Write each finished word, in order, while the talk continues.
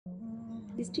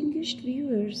Distinguished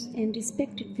viewers and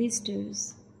respected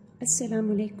visitors,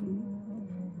 Assalamu alaikum.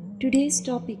 Today's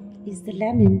topic is the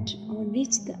lament on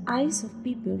which the eyes of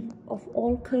people of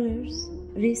all colors,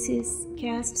 races,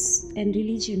 castes and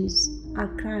religions are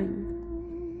crying.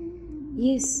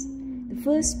 Yes, the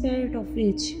first part of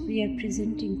which we are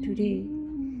presenting today.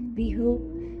 We hope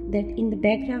that in the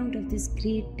background of this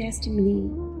great testimony,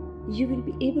 you will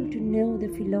be able to know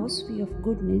the philosophy of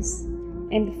goodness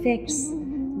and the facts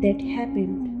that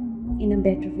happened in a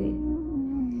better way.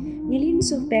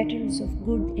 Millions of battles of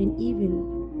good and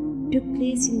evil took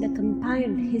place in the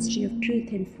compiled history of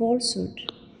truth and falsehood.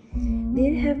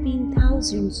 There have been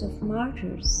thousands of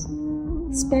martyrs,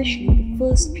 especially the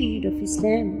first period of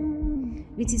Islam,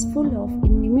 which is full of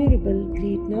innumerable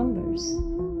great numbers.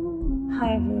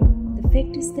 However, the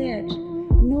fact is that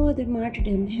no other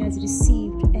martyrdom has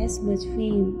received as much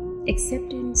fame,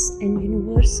 acceptance and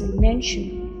universal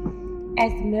mention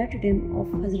as the martyrdom of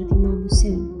Hazrat Imam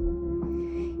Hussain.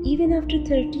 Even after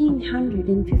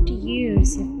 1350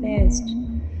 years have passed,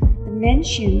 the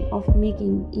mention of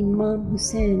making Imam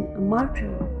Hussain a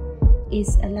martyr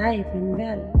is alive and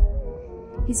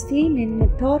well. His fame and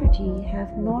notoriety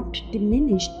have not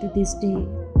diminished to this day.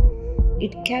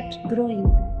 It kept growing.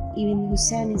 Even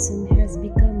Hussainism has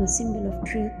become a symbol of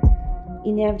truth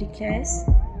in every class,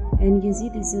 and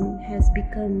Yazidism has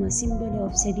become a symbol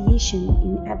of sedition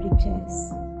in every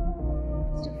class.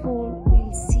 First of all,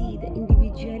 we'll see the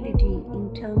individuality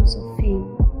in terms of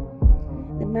fame.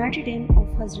 The martyrdom of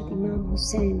Hazrat Imam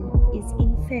Hussain is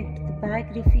in fact the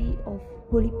biography of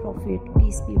Holy Prophet,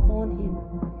 peace be upon him.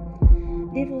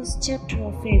 There was a chapter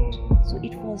of it, so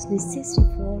it was necessary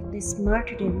for this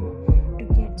martyrdom to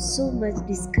get so much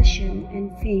discussion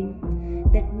and fame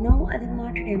that no other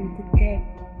martyrdom could get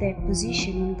that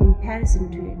position in comparison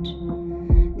to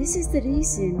it. This is the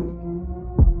reason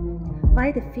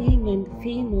why the fame and the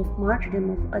fame of martyrdom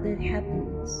of other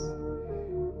happens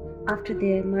after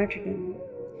their martyrdom.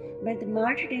 But the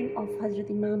martyrdom of Hazrat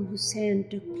Imam Hussain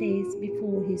took place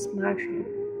before his martyrdom.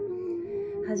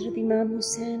 Hazrat Imam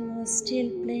Hussain was still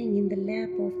playing in the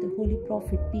lap of the Holy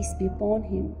Prophet, peace be upon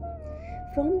him.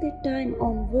 From that time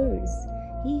onwards,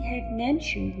 he had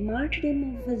mentioned the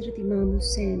martyrdom of Hazrat Imam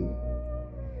Hussain.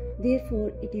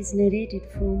 Therefore, it is narrated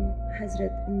from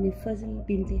Hazrat Fazl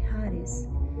bint Haris,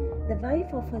 the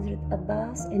wife of Hazrat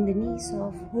Abbas and the niece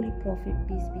of Holy Prophet,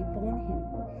 peace be upon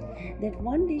him, that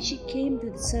one day she came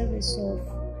to the service of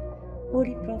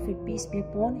Holy Prophet, peace be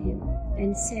upon him,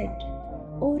 and said,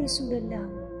 "O Rasulullah,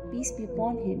 peace be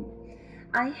upon him,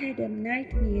 I had a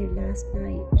nightmare last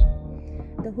night."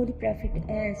 The Holy Prophet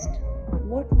asked,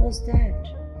 "What was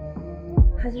that?"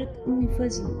 Hazrat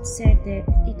Fazl said that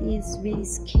it is very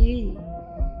scary.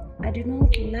 I do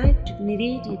not like to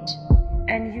narrate it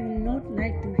and you will not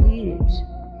like to hear it.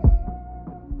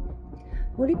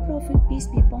 Holy Prophet, peace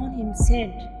be upon him,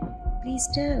 said, "Please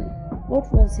tell,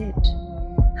 what was it?"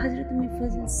 Hazrat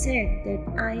Fazl said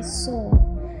that I saw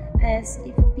as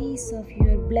if a piece of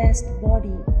your blessed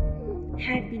body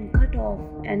had been cut off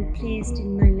and placed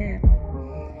in my lap.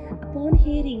 Upon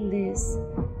hearing this,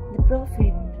 the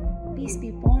Prophet, peace be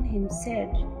upon him, said,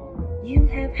 "You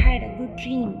have had a good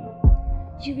dream.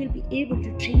 You will be able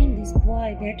to train this boy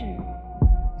better."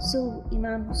 So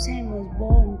Imam Hussain was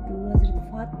born to Hazrat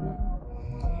Fatima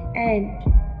and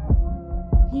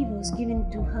he was given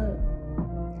to her.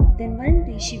 Then one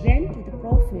day she went to the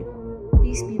Prophet,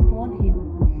 peace be upon him,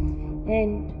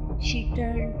 and she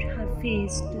turned her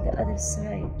face to the other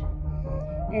side.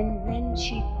 And when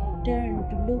she turned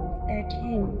to look at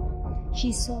him,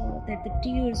 she saw that the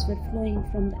tears were flowing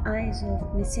from the eyes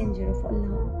of Messenger of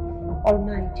Allah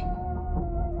Almighty.